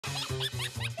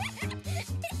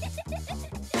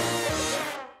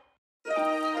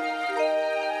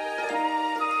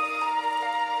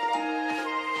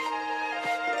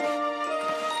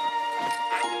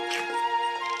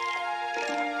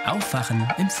Aufwachen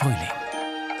im Frühling.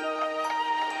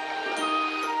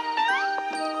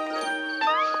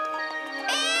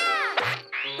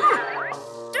 Bär!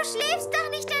 Du schläfst doch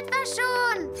nicht etwa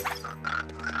schon?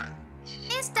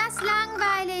 Ist das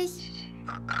langweilig?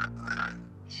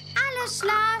 Alle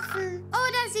schlafen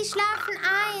oder sie schlafen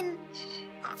ein.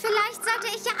 Vielleicht sollte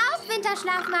ich ja auch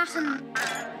Winterschlaf machen.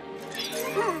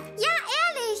 Ja,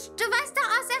 ehrlich, du weißt doch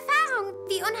aus Erfahrung,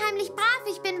 wie unheimlich brav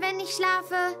ich bin, wenn ich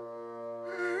schlafe.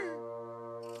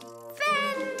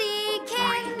 Wenn die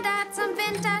Kinder zum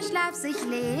Winterschlaf sich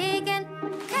legen,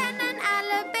 können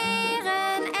alle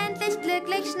Bären endlich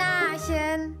glücklich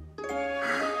schnarchen.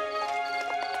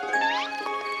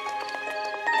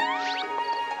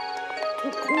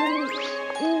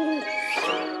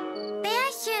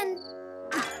 Bärchen!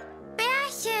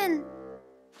 Bärchen!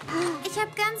 Ich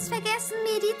habe ganz vergessen,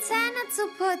 mir die Zähne zu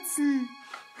putzen.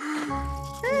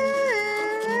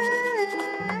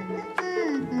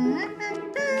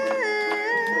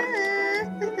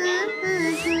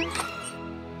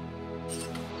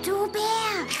 Du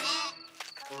Bär!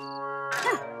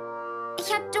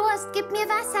 Ich hab Durst, gib mir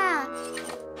Wasser.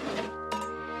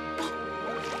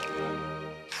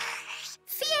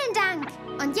 Vielen Dank.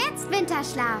 Und jetzt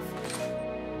Winterschlaf.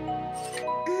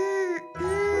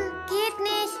 Geht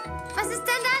nicht. Was ist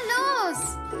denn da los?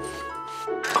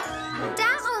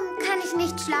 Darum kann ich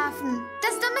nicht schlafen.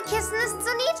 Das dumme Kissen ist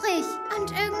zu niedrig.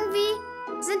 Und irgendwie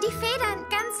sind die Federn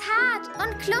ganz hart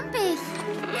und klumpig.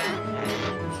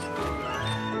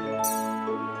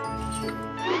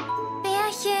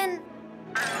 Bärchen,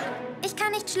 ich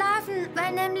kann nicht schlafen,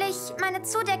 weil nämlich meine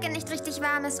Zudecke nicht richtig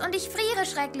warm ist und ich friere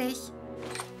schrecklich.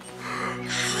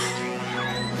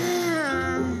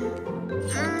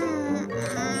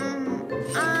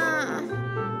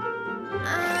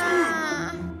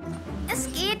 Es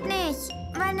geht nicht,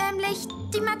 weil nämlich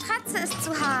die Matratze ist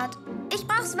zu hart. Ich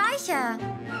brauch's weicher.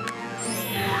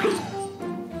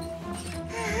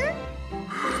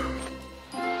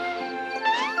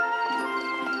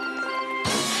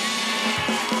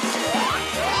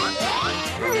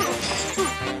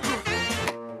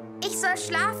 Ich soll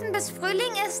schlafen, bis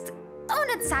Frühling ist,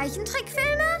 ohne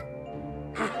Zeichentrickfilme?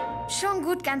 Schon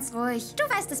gut, ganz ruhig. Du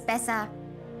weißt es besser.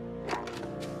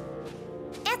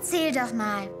 Erzähl doch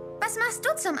mal. Was machst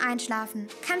du zum Einschlafen?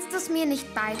 Kannst du es mir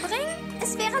nicht beibringen?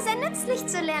 Es wäre sehr nützlich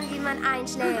zu lernen, wie man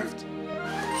einschläft.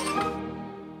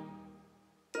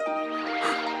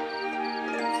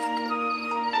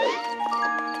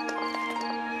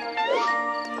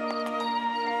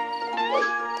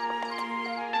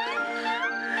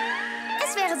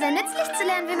 Es wäre sehr nützlich zu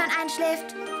lernen, wie man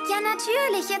einschläft. Ja,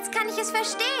 natürlich. Jetzt kann ich es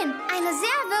verstehen. Eine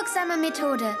sehr wirksame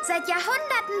Methode. Seit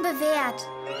Jahrhunderten bewährt.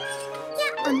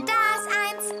 Ja, und da ist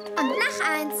eins. Und noch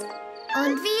eins.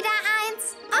 Und wieder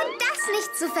eins. Und das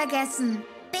nicht zu vergessen.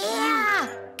 Bär!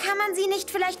 Kann man sie nicht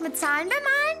vielleicht mit Zahlen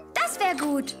bemalen? Das wäre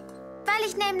gut. Weil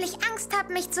ich nämlich Angst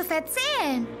habe, mich zu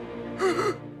verzählen.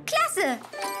 Klasse!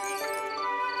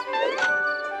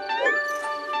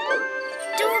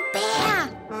 Du Bär!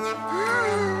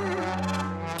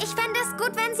 Ich fände es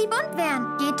gut, wenn sie bunt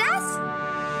wären. Geht das?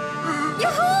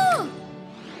 Juhu!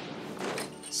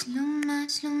 Schlummer,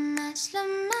 schlummer,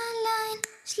 schlummerlein,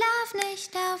 schlaf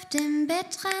nicht auf dem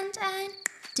Bettrand ein,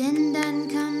 denn dann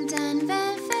kommt ein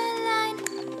Wölfelein,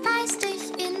 beißt dich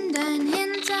in dein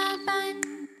Hinterbein.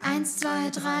 1, 2,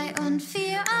 3 und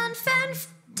 4 und 5,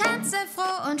 tanze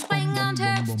froh und spring und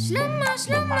hüpf. Schlummer,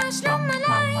 schlummer,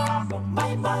 schlummerlein.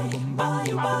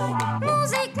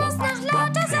 Musik muss noch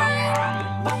lauter sein.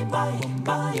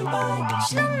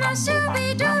 Schlummer,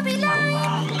 schubidubilein.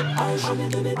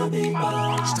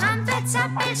 Strampel,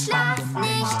 zappel, schlaf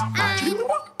nicht ein.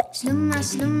 Schlummer,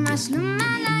 schlummer,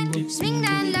 schlummerlein, schwing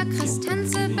dein lockeres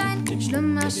Tanzebein.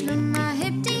 Schlummer, schlummer,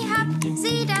 hipp die Happ,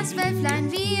 sieh das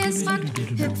Wölflein, wie es rockt.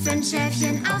 Hüpfen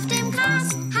Schäfchen auf dem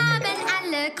Gras, haben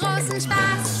alle großen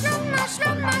Spaß. Schlummer,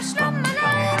 schlummer,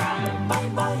 schlummerlein.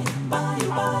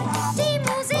 Die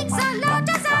Musik soll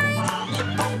lauter sein.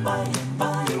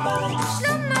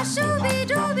 Schlummer,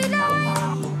 schubidubilein.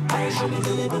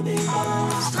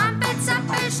 Strampel,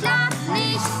 zappel, schlaf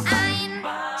nicht ein.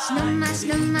 Schlummer,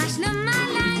 schlummer,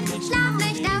 schlummerlein, schlaf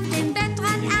nicht auf dem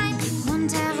Bettrand ein.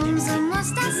 Rundherum, so muss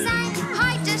das sein.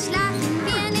 Heute schlafen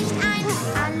wir nicht ein.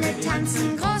 Alle tanzen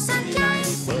groß und klein.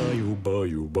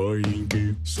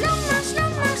 Schlummer,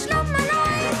 schlummer,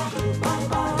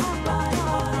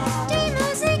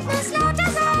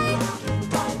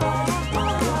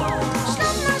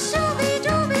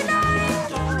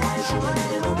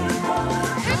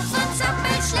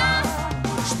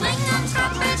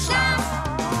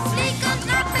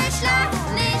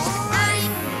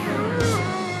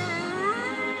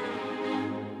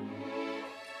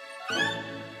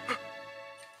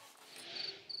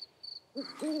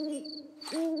 Bärchen!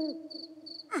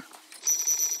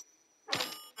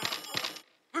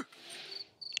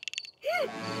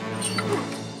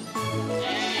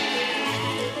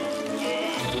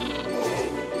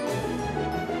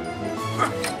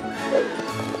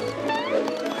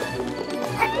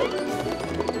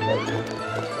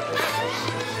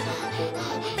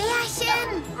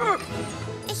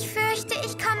 Ich fürchte,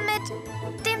 ich komme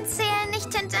mit dem Zählen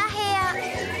nicht hinterher.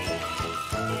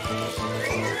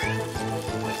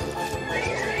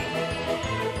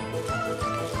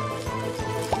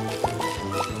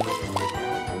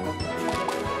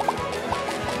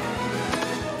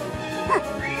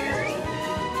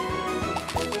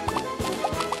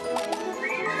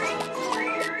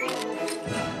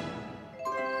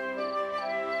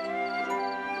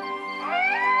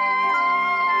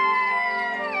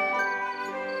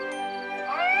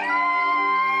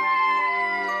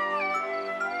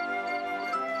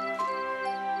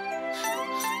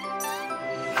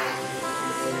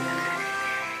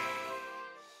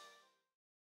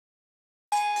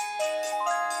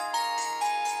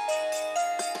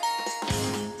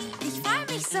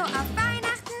 So auf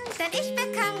Weihnachten, denn ich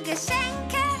bekomme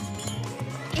Geschenke.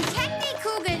 Ich häng die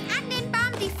Kugeln an den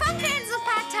Baum, die funkeln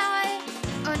super toll.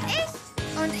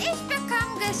 Und ich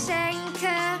bekomme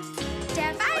Geschenke.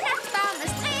 Der Weihnachtsbaum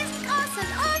ist riesengroß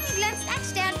und oben glänzt ein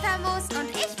Stern famos. Und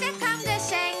ich bekomme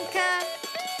Geschenke.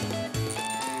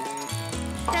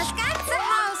 Das ganze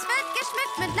Haus wird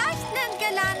geschmückt mit leuchtenden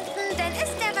Girlanden, denn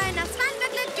ist der Weihnachtsmann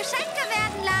wirklich Geschenke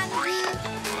werden landen.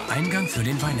 Eingang für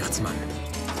den Weihnachtsmann.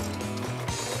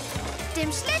 Dem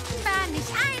Schlitten bahn ich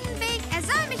einen Weg, er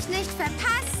soll mich nicht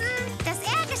verpassen, dass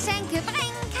er Geschenke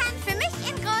bringen kann für mich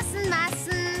in großen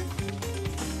Massen.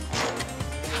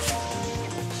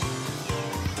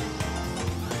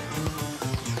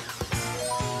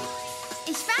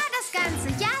 Ich war das ganze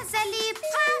Jahr sehr lieb,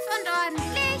 brav und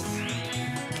ordentlich.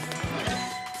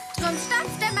 Drum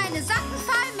stopfte meine Socken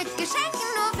voll mit Geschenken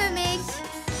nur für mich.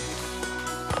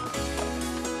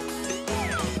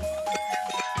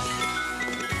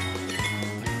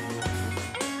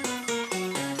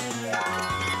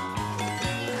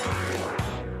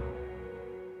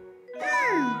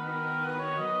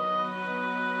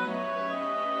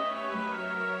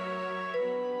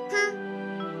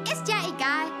 Ist ja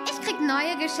egal, ich krieg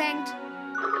neue geschenkt.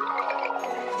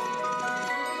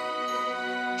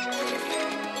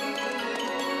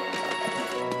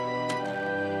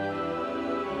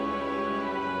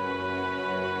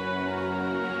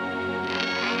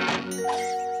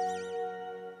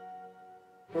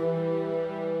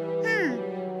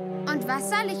 Und was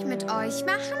soll ich mit euch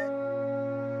machen?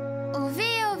 Oh weh,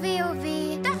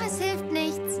 doch es hilft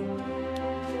nichts.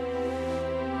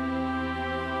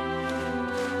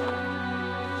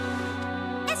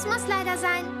 Es muss leider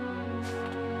sein.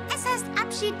 Es heißt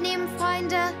Abschied nehmen,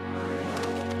 Freunde.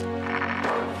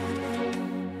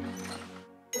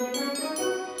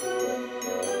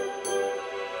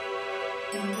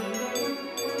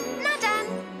 Na dann,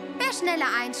 wer schneller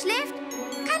einschläft,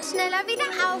 kann schneller wieder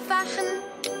aufwachen.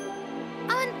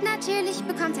 Und natürlich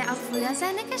bekommt er auch früher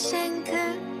seine Geschenke.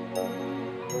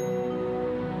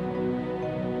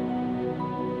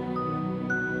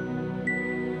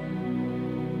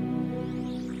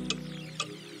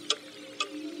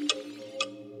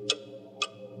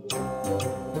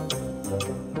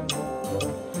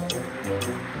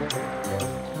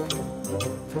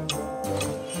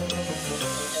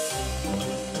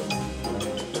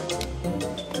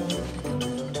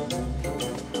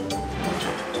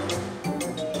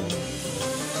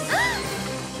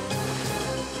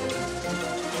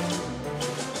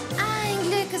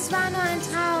 Es war nur ein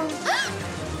Traum.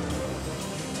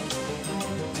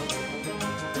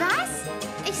 Was?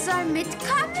 Ich soll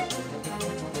mitkommen?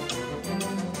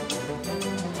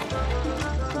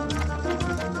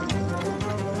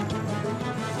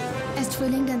 Erst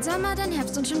Frühling, dann Sommer, dann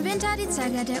Herbst und schon Winter. Die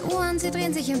Zeiger der Uhren, sie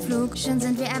drehen sich im Flug. Schon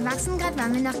sind wir erwachsen, grad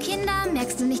waren wir noch Kinder.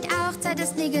 Merkst du nicht auch, Zeit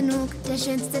ist nie genug. Der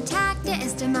schönste Tag, der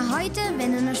ist immer heute.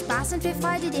 Wenn du nur Spaß und viel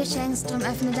Freude dir schenkst. Drum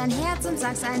öffne dein Herz und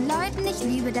sag's allen Leuten, ich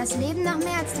liebe das Leben noch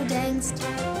mehr, als du denkst.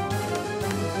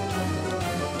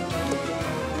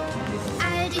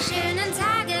 All die schönen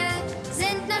Tage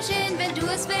sind nur schön, wenn du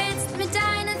es willst. Mit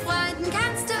deinen Freunden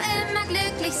kannst du immer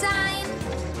glücklich sein.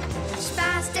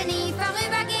 Spaß, der nie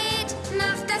vorübergeht,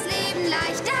 macht das Leben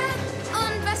leichter.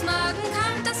 Und was morgen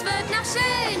kommt, das wird noch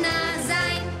schöner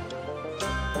sein.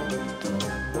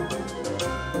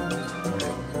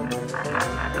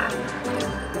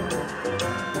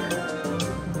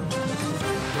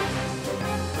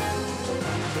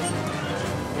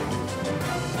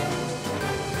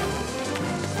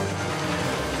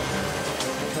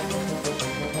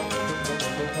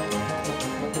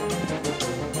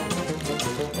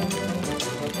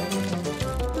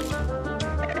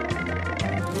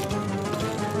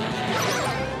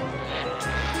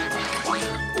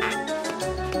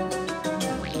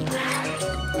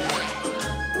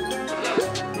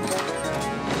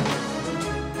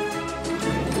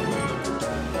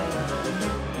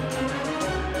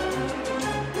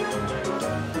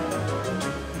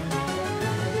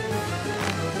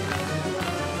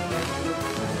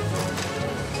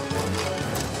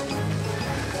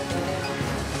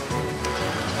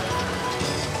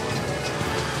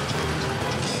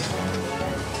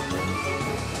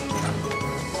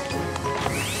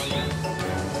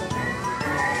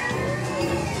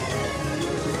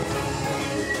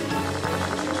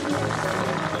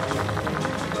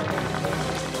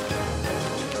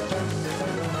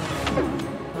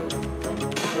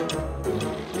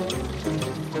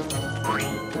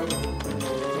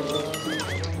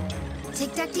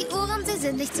 Tick-Tack, die Uhren, sie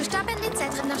sind nicht zu stoppen. Die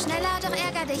Zeit rennt noch schneller, doch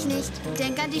ärger dich nicht.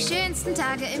 Denk an die schönsten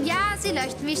Tage im Jahr, sie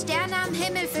leuchten wie Sterne am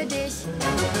Himmel für dich.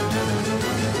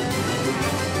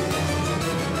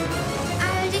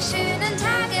 All die schönen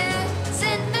Tage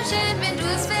sind nur schön, wenn du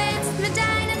es willst. Mit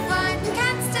deinen Freunden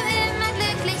kannst du immer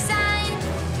glücklich sein.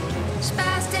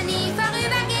 Spaß, der nie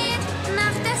vorübergeht,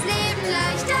 macht das Leben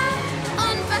leichter.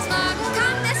 Und was morgen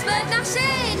kommt, es wird noch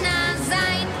schöner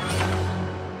sein.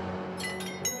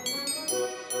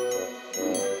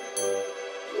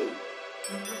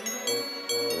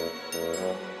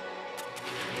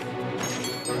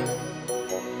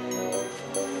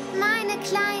 Meine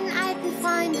kleinen alten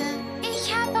Freunde,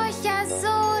 ich hab euch ja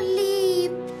so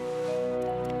lieb.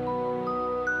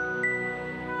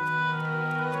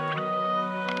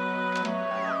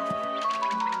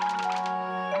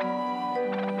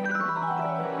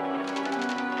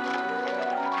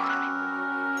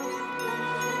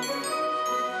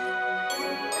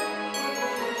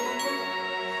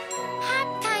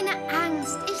 Habt keine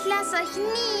Angst, ich lasse euch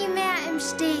nie mehr im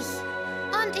Stich.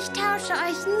 Und ich tausche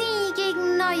euch nie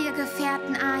gegen neue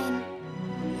Gefährten ein.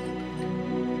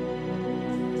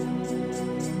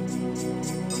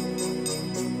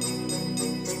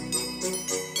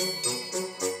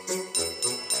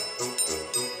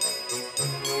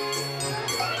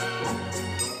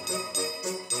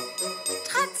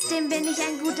 Trotzdem bin ich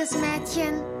ein gutes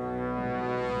Mädchen.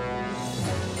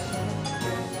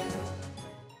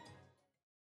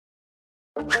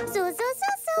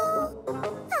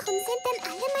 Warum sind denn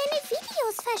alle meine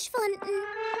Videos verschwunden?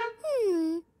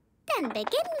 Dann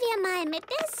beginnen wir mal mit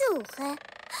der Suche.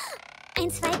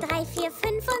 1, 2, 3, 4,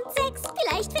 5 und 6.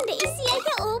 Vielleicht finde ich sie ja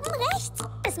hier oben rechts.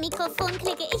 Das Mikrofon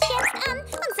klicke ich jetzt an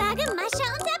und sage, Mascha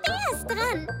und der Bär ist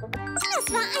dran. Das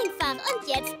war einfach. Und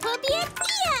jetzt probiert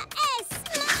ihr